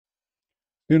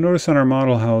You'll notice on our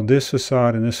model how this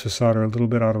facade and this facade are a little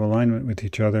bit out of alignment with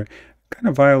each other. It kind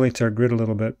of violates our grid a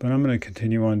little bit, but I'm going to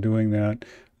continue on doing that.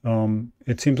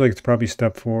 It seems like it's probably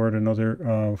stepped forward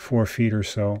another 4 feet or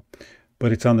so,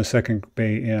 but it's on the second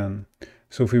bay in.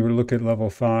 So if we were to look at level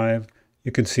 5,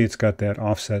 you can see it's got that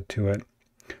offset to it.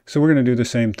 So we're going to do the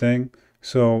same thing.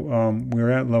 So we're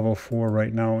at level 4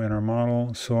 right now in our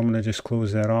model. So I'm going to just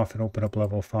close that off and open up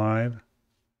level 5.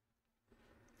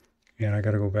 And I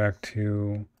got to go back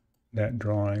to that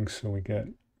drawing. So we get,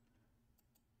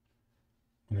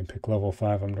 when I pick level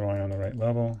 5, I'm drawing on the right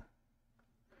level.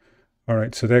 All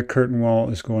right, so that curtain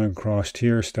wall is going across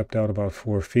here, stepped out about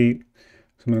 4 feet.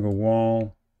 So I'm going to go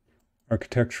wall,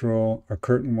 architectural, our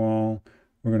curtain wall.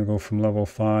 We're going to go from level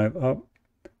 5 up.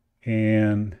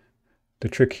 And the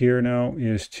trick here now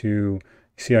is to,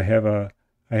 see I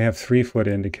have 3 foot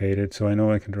indicated, so I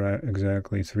know I can draw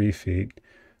exactly 3 feet.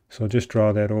 So I'll just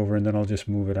draw that over and then I'll just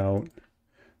move it out.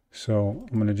 So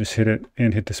I'm going to just hit it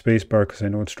and hit the space bar because I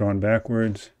know it's drawn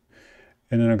backwards.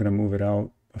 And then I'm going to move it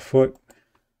out a foot.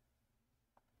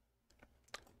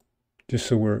 Just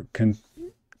so we're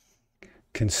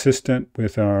consistent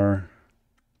with our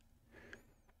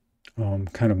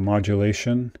kind of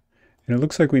modulation. And it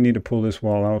looks like we need to pull this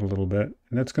wall out a little bit.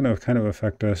 And that's going to kind of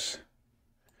affect us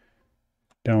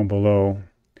down below.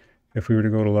 If we were to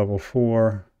go to level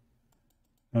 4,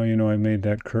 now you know I made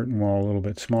that curtain wall a little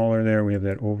bit smaller there. We have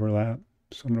that overlap.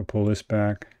 So I'm going to pull this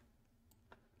back.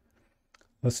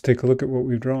 Let's take a look at what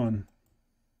we've drawn.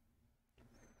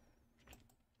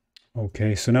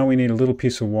 Okay, so now we need a little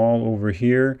piece of wall over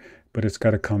here, but it's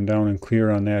got to come down and clear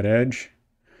on that edge.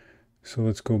 So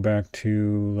let's go back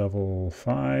to level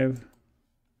 5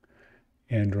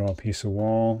 and draw a piece of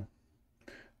wall.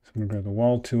 So I'm going to grab the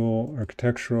wall tool,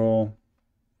 architectural.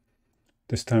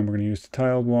 This time we're going to use the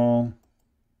tiled wall.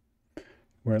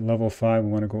 We're at level 5, we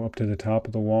want to go up to the top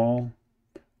of the wall.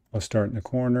 I'll start in the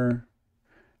corner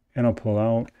and I'll pull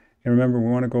out. And remember, we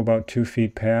want to go about 2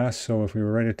 feet past. So if we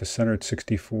were right at the center at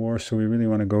 64, so we really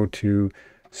want to go to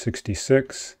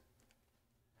 66.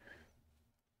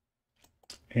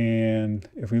 And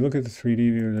if we look at the 3D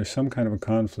view, there's some kind of a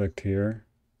conflict here.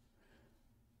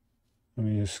 Let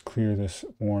me just clear this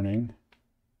warning.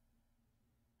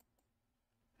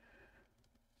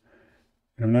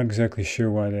 And I'm not exactly sure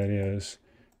why that is.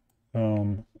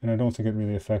 And I don't think it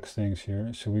really affects things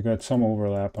here. So we got some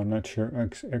overlap. I'm not sure.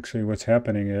 Actually, what's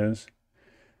happening is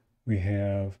we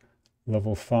have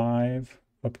level 5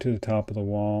 up to the top of the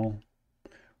wall,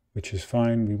 which is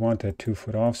fine. We want that 2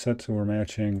 foot offset, so we're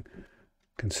matching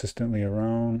consistently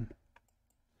around.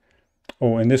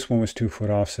 Oh, and this one was 2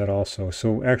 foot offset also.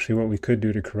 So actually what we could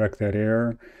do to correct that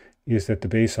error is that the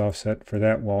base offset for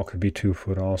that wall could be 2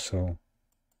 foot also.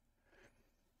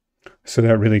 So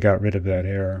that really got rid of that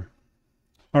error.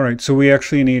 All right, so we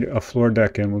actually need a floor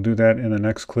deck, and we'll do that in the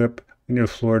next clip. We need a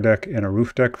floor deck and a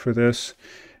roof deck for this,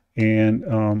 and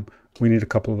we need a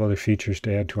couple of other features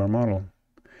to add to our model.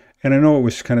 And I know it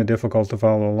was kind of difficult to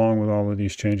follow along with all of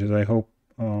these changes. I hope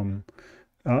you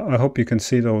can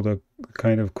see, though, the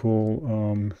kind of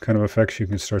cool kind of effects you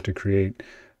can start to create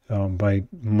by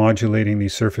modulating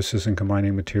these surfaces and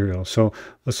combining materials. So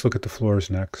let's look at the floors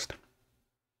next.